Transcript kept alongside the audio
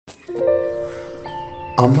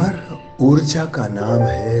अमर ऊर्जा का नाम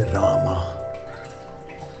है रामा,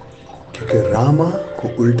 क्योंकि रामा को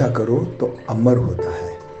उल्टा करो तो अमर होता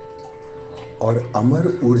है और अमर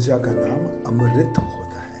ऊर्जा का नाम अमृत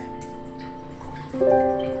होता है।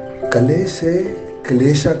 कले से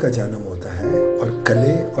क्लेशा का जन्म होता है और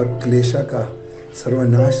कले और क्लेशा का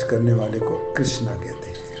सर्वनाश करने वाले को कृष्णा कहते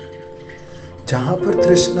हैं। जहां पर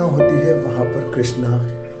तृष्णा होती है वहां पर कृष्णा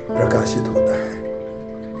प्रकाशित होता है।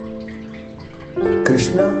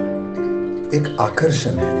 कृष्णा एक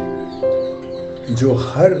आकर्षण है जो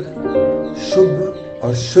हर शुभ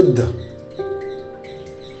और शुद्ध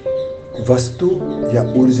वस्तु या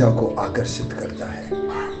ऊर्जा को आकर्षित करता है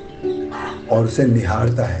और उसे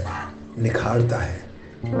निहारता है, निखारता है।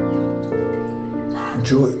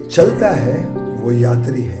 जो चलता है वो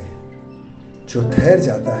यात्री है, जो ठहर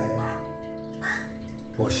जाता है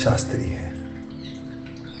वो शास्त्री है।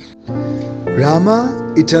 Rama,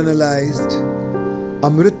 Eternalized,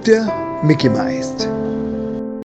 Amritya, Mickeymized.